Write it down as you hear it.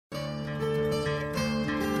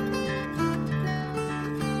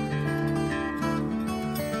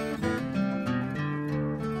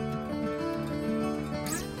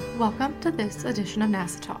Welcome to this edition of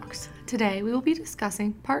NASA Talks. Today we will be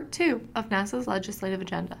discussing Part 2 of NASA's legislative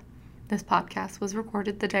agenda. This podcast was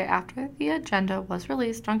recorded the day after the agenda was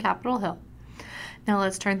released on Capitol Hill. Now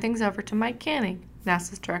let's turn things over to Mike Canning,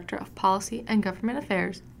 NASA's Director of Policy and Government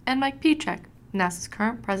Affairs, and Mike Pieciak, NASA's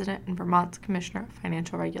current President and Vermont's Commissioner of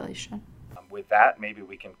Financial Regulation. With that, maybe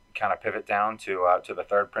we can kind of pivot down to the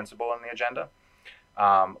third principle in the agenda,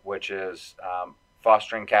 which is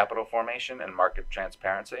fostering capital formation and market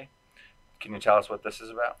transparency. Can you tell us what this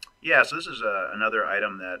is about? Yeah, so this is another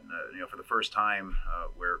item that, for the first time,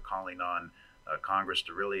 we're calling on Congress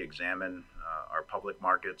to really examine our public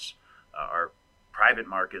markets, our private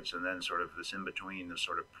markets, and then sort of this in-between, this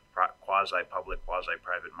sort of quasi-public,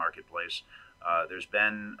 quasi-private marketplace. There's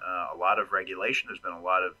been a lot of regulation. There's been a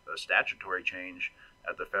lot of statutory change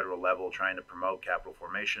at the federal level trying to promote capital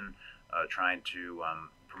formation, trying to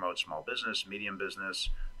promote small business, medium business,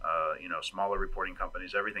 smaller reporting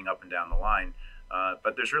companies, everything up and down the line.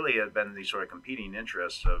 But there's really been these sort of competing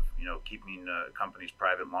interests of, keeping companies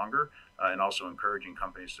private longer and also encouraging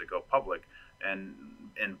companies to go public. And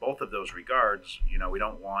in both of those regards, we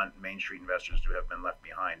don't want Main Street investors to have been left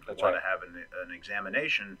behind. We want to have an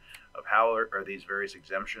examination of how are these various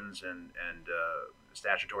exemptions and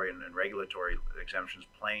statutory and regulatory exemptions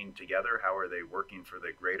playing together. How are they working for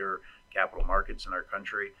the greater capital markets in our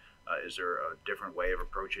country? Is there a different way of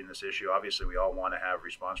approaching this issue? Obviously, we all want to have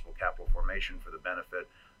responsible capital formation for the benefit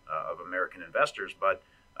of American investors, but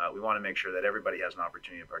we want to make sure that everybody has an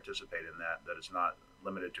opportunity to participate in that it's not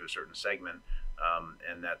limited to a certain segment,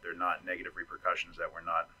 and that there are not negative repercussions that we're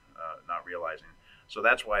not realizing. So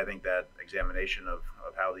that's why I think that examination of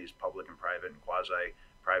how these public and private and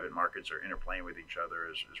quasi-private markets are interplaying with each other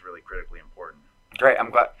is really critically important. Great,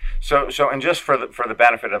 I'm glad. So, and just for the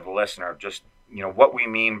benefit of the listener, just what we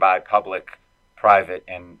mean by public, private,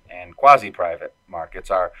 and quasi-private markets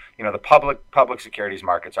are, the public securities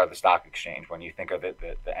markets are the stock exchange. When you think of it,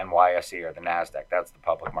 the NYSE or the NASDAQ, that's the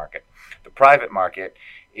public market. The private market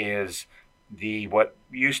is what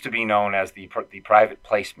used to be known as the private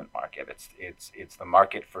placement market. It's the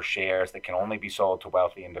market for shares that can only be sold to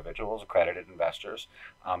wealthy individuals, accredited investors.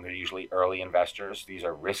 They're usually early investors. These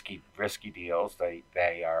are risky deals.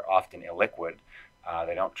 They are often illiquid.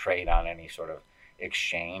 They don't trade on any sort of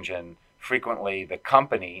exchange, and frequently the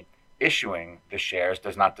company issuing the shares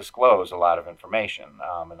does not disclose a lot of information,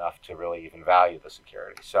 enough to really even value the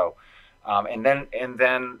security. So, and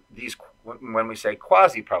then these, when we say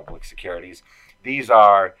quasi-public securities, these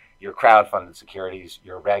are your crowd-funded securities,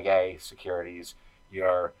 your Reg A securities,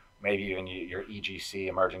 maybe even your EGC,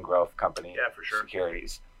 emerging growth company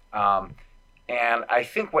securities. And I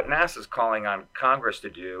think what NASA is calling on Congress to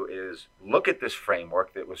do is look at this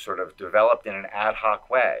framework that was sort of developed in an ad hoc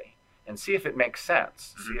way and see if it makes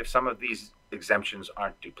sense. Mm-hmm. See if some of these exemptions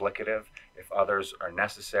aren't duplicative, if others are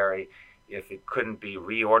necessary, if it couldn't be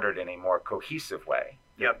reordered in a more cohesive way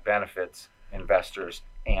that benefits investors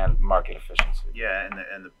and market efficiency. Yeah,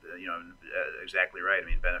 and exactly right. I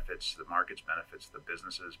mean, benefits the markets, benefits the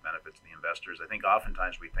businesses, benefits the investors. I think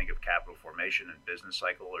oftentimes we think of capital formation and business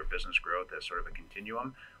cycle or business growth as sort of a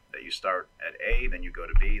continuum, that you start at A, then you go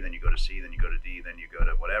to B, then you go to C, then you go to D, then you go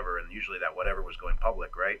to whatever, and usually that whatever was going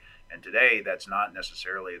public, right? And today, that's not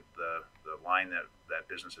necessarily the line that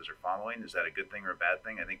businesses are following. Is that a good thing or a bad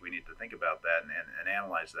thing? I think we need to think about that and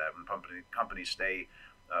analyze that. When companies stay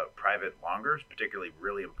private longer, particularly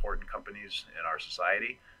really important companies in our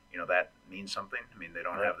society, that means something. I mean, they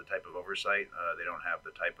don't have the type of oversight, they don't have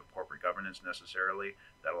the type of corporate governance necessarily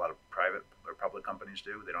that a lot of private or public companies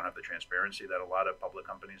do. They don't have the transparency that a lot of public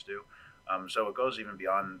companies do. So it goes even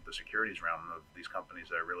beyond the securities realm of these companies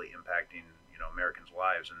that are really impacting, Americans'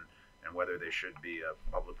 lives and whether they should be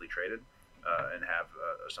publicly traded and have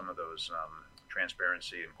some of those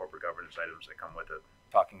transparency and corporate governance items that come with it.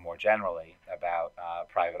 Talking more generally about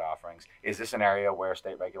private offerings, is this an area where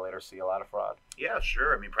state regulators see a lot of fraud? Yeah,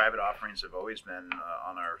 sure. I mean, private offerings have always been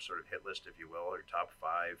on our sort of hit list, if you will, or top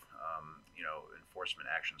 5,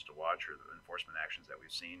 enforcement actions to watch, or the enforcement actions that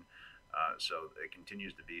we've seen. So it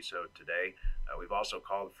continues to be so today. We've also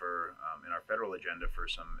called for, in our federal agenda,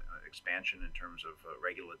 for some expansion in terms of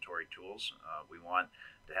regulatory tools. We want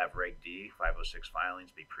to have Reg D 506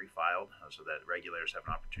 filings be pre-filed so that regulators have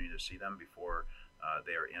an opportunity to see them before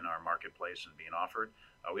they are in our marketplace and being offered.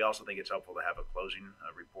 We also think it's helpful to have a closing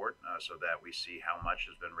report so that we see how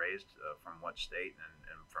much has been raised from what state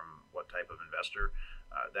and from what type of investor.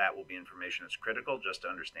 That will be information that's critical just to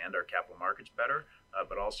understand our capital markets better,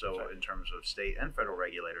 but also in terms of state and federal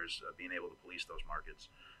regulators being able to police those markets.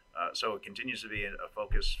 So it continues to be a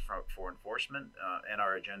focus for enforcement, and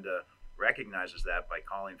our agenda recognizes that by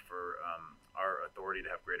calling for our authority to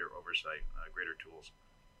have greater oversight, greater tools.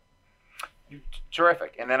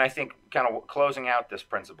 Terrific. And then I think kind of closing out this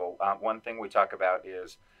principle, one thing we talk about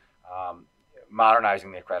is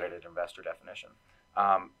modernizing the accredited investor definition.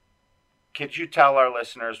 Could you tell our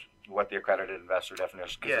listeners what the accredited investor definition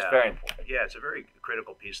is? Because it's very important. Yeah, it's a very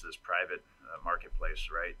critical piece of this private marketplace,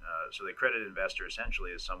 right? So the accredited investor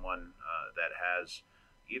essentially is someone that has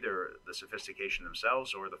either the sophistication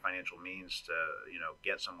themselves or the financial means to,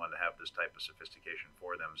 get someone to have this type of sophistication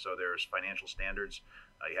for them. So there's financial standards.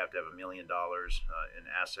 You have to have $1 million in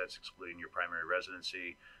assets, excluding your primary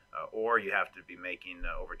residency, or you have to be making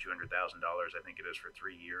over $200,000, I think it is, for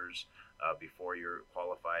 3 years before you're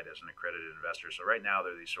qualified as an accredited investor. So right now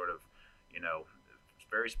there are these sort of,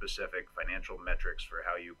 very specific financial metrics for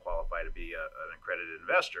how you qualify to be an accredited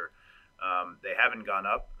investor. They haven't gone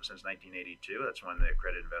up since 1982. That's when the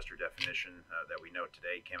accredited investor definition that we know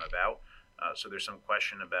today came about. So there's some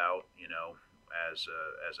question about, as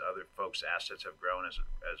other folks' assets have grown, as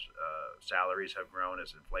salaries have grown,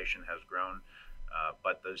 as inflation has grown,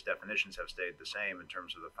 but those definitions have stayed the same in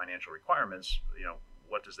terms of the financial requirements.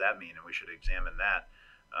 What does that mean? And we should examine that.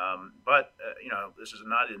 But this is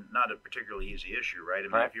not a particularly easy issue, right? I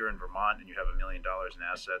mean, if you're in Vermont and you have $1 million in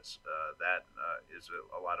assets, that is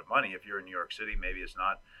a lot of money. If you're in New York City, maybe it's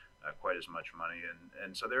not quite as much money.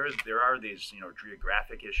 And so there are these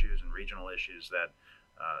geographic issues and regional issues that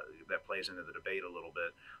plays into the debate a little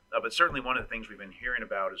bit. But certainly one of the things we've been hearing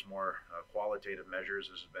about is more qualitative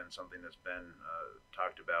measures. This has been something that's been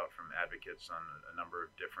talked about from advocates on a number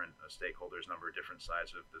of different stakeholders, a number of different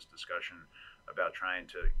sides of this discussion about trying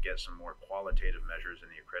to get some more qualitative measures in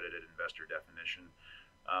the accredited investor definition,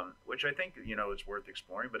 which I think, it's worth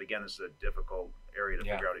exploring. But again, this is a difficult area to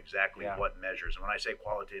figure out exactly what measures. And when I say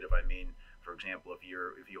qualitative, I mean, for example, if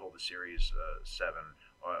you hold a Series 7,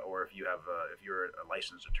 or if you're a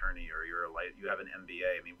licensed attorney, or you have an MBA.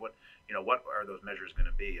 I mean, what are those measures going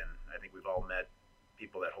to be? And I think we've all met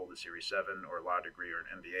people that hold a Series 7 or a law degree or an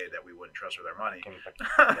MBA that we wouldn't trust with our money.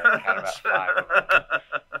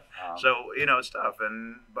 So it's tough.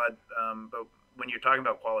 But when you're talking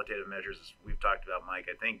about qualitative measures, as we've talked about, Mike,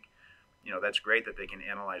 I think that's great that they can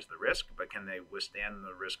analyze the risk, but can they withstand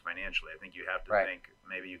the risk financially? I think you have to think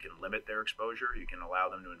maybe you can limit their exposure. You can allow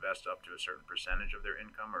them to invest up to a certain percentage of their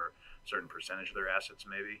income or a certain percentage of their assets,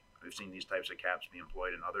 maybe. We've seen these types of caps be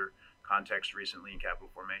employed in other contexts recently in capital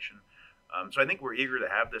formation. So I think we're eager to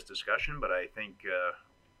have this discussion, but I think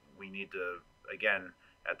we need to, again,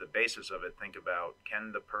 at the basis of it, think about,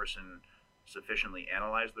 can the person sufficiently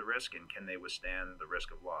analyze the risk, and can they withstand the risk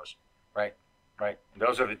of loss? Right.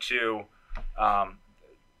 Those are the two, the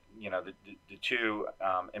two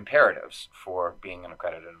imperatives for being an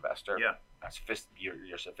accredited investor. Yeah.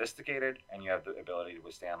 You're sophisticated, and you have the ability to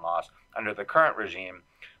withstand loss. Under the current regime,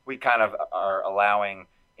 we kind of are allowing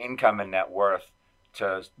income and net worth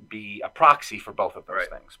to be a proxy for both of those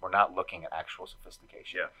things. We're not looking at actual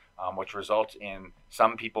sophistication, which results in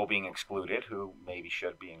some people being excluded who maybe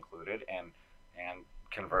should be included, and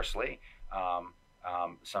conversely,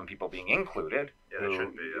 some people being included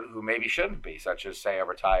who maybe shouldn't be, such as, say, a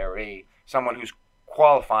retiree, someone who's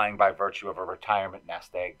qualifying by virtue of a retirement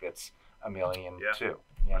nest egg that's $1.2 million.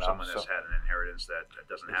 Someone that's had an inheritance that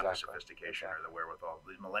doesn't have the sophistication or the wherewithal.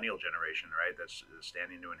 The millennial generation, right, that's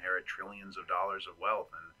standing to inherit trillions of dollars of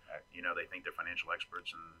wealth, and they think they're financial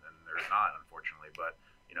experts, and they're not, unfortunately. But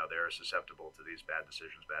they're susceptible to these bad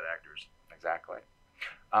decisions, bad actors. Exactly.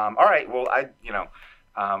 All right. Well,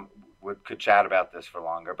 we could chat about this for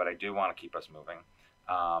longer, but I do want to keep us moving.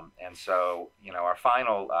 And so, our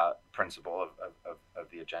final principle of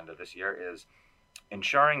the agenda this year is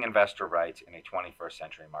ensuring investor rights in a 21st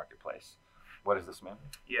century marketplace. What does this mean?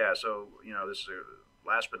 Yeah, so, this is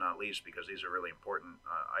last but not least, because these are really important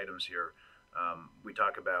items here. We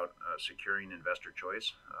talk about securing investor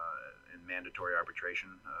choice, and mandatory arbitration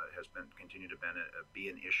has continued to be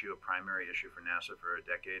an issue, a primary issue for NASA for a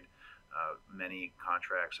decade. Many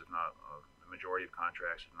contracts, if not the majority of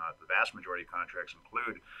contracts, if not the vast majority of contracts,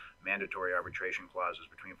 include mandatory arbitration clauses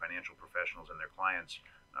between financial professionals and their clients.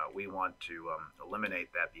 We want to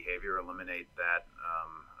eliminate that behavior, eliminate that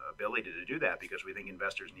ability to do that, because we think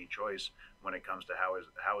investors need choice when it comes to how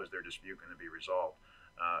is their dispute going to be resolved.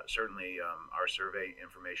 Certainly, our survey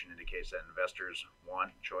information indicates that investors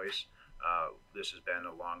want choice. This has been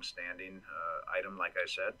a long-standing item, like I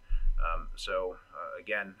said. So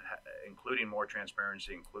again, including more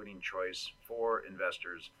transparency, including choice for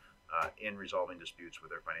investors in resolving disputes with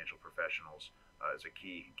their financial professionals is a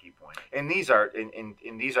key point. And these are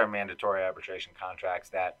these are mandatory arbitration contracts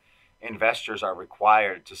that investors are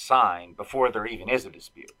required to sign before there even is a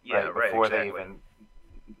dispute. Yeah, right. Before exactly. they even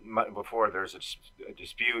before there's a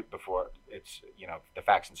dispute, before it's, the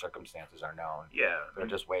facts and circumstances are known. Yeah. They're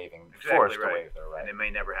just waiving, Exactly forced right. to waive their right. And they may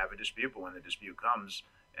never have a dispute, but when the dispute comes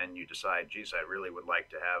and you decide, geez, I really would like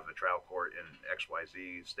to have a trial court in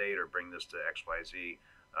XYZ state or bring this to XYZ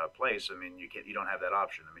place, I mean, you don't have that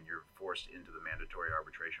option. I mean, you're forced into the mandatory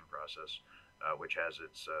arbitration process, which has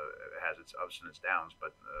its ups and its downs,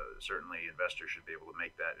 but certainly investors should be able to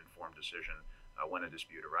make that informed decision when a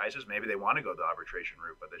dispute arises. Maybe they want to go the arbitration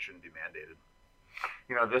route, but that shouldn't be mandated.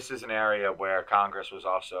 This is an area where Congress was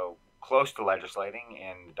also close to legislating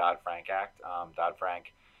in the Dodd-Frank Act.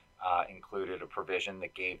 Dodd-Frank included a provision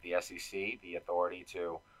that gave the SEC the authority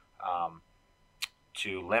to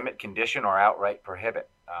limit, condition, or outright prohibit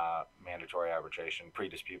mandatory arbitration,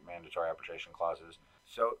 pre-dispute mandatory arbitration clauses.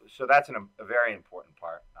 So that's a very important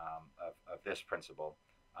part of this principle.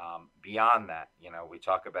 Beyond that, we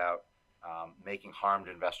talk about making harmed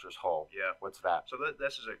investors whole. Yeah. What's that? So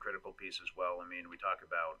this is a critical piece as well. I mean, we talk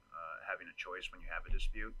about having a choice when you have a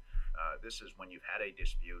dispute. This is when you've had a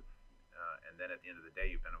dispute, and then at the end of the day,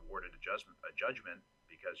 you've been awarded a judgment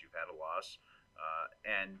because you've had a loss,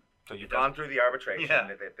 and so you've gone through the arbitration. Yeah.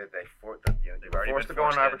 You were forced to go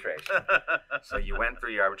on arbitration. So you went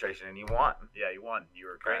through your arbitration and you won. Yeah, you won. You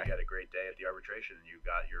were great. You had a great day at the arbitration and you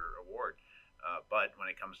got your award. But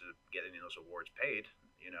when it comes to getting those awards paid,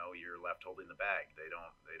 you're left holding the bag. They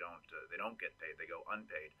don't get paid. They go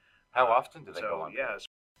unpaid. How often do they go unpaid? Yeah, it's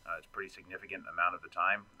a pretty significant amount of the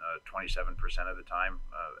time. 27% of the time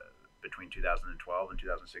between 2012 and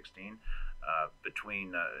 2016.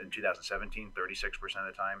 In 2017, 36% of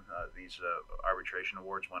the time these arbitration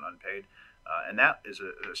awards went unpaid. And that is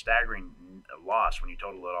a staggering loss when you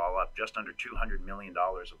total it all up, just under $200 million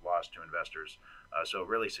of loss to investors. So a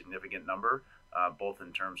really significant number, both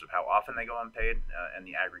in terms of how often they go unpaid and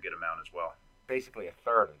the aggregate amount as well. Basically a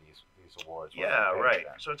third of these awards. Yeah, right.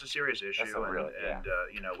 So it's a serious issue.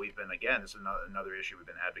 That's we've been, again, this is another issue we've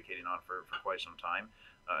been advocating on for quite some time.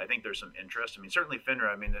 I think there's some interest. I mean, certainly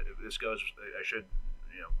FINRA, this goes, it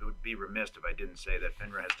would be remiss if I didn't say that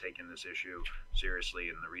FINRA has taken this issue seriously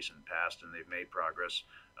in the recent past, and they've made progress,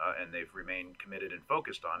 and they've remained committed and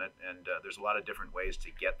focused on it. And there's a lot of different ways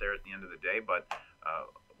to get there at the end of the day, but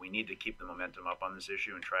we need to keep the momentum up on this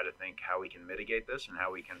issue and try to think how we can mitigate this and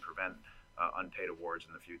how we can prevent unpaid awards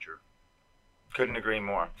in the future. Couldn't agree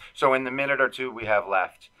more. So in the minute or two we have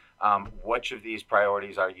left, which of these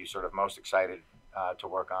priorities are you sort of most excited to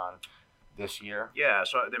work on this year? Yeah,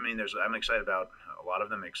 so I'm excited about a lot of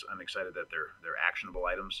them. I'm excited that they're actionable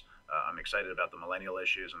items. I'm excited about the millennial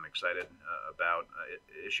issues. I'm excited about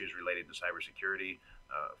issues related to cybersecurity,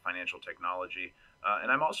 financial technology,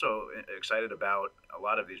 and I'm also excited about a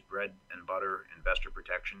lot of these bread and butter investor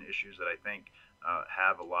protection issues that I think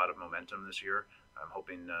have a lot of momentum this year. I'm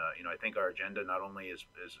hoping, I think our agenda not only is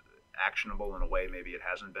actionable in a way maybe it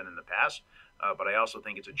hasn't been in the past, but I also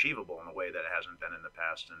think it's achievable in a way that it hasn't been in the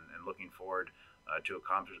past, and looking forward to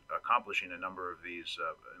accomplishing a number of these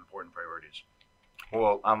important priorities.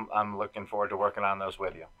 Well, I'm looking forward to working on those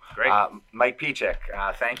with you. Great. Mike Pieciak,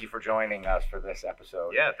 thank you for joining us for this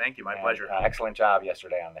episode. Yeah, thank you. My pleasure. Excellent job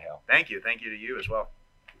yesterday on the Hill. Thank you. Thank you to you as well.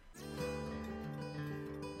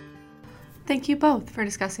 Thank you both for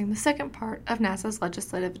discussing the second part of NASA's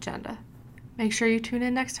legislative agenda. Make sure you tune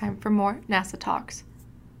in next time for more NASA Talks.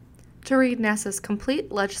 To read NASA's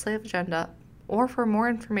complete legislative agenda or for more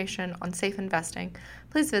information on safe investing,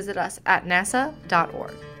 please visit us at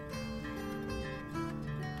nasa.org.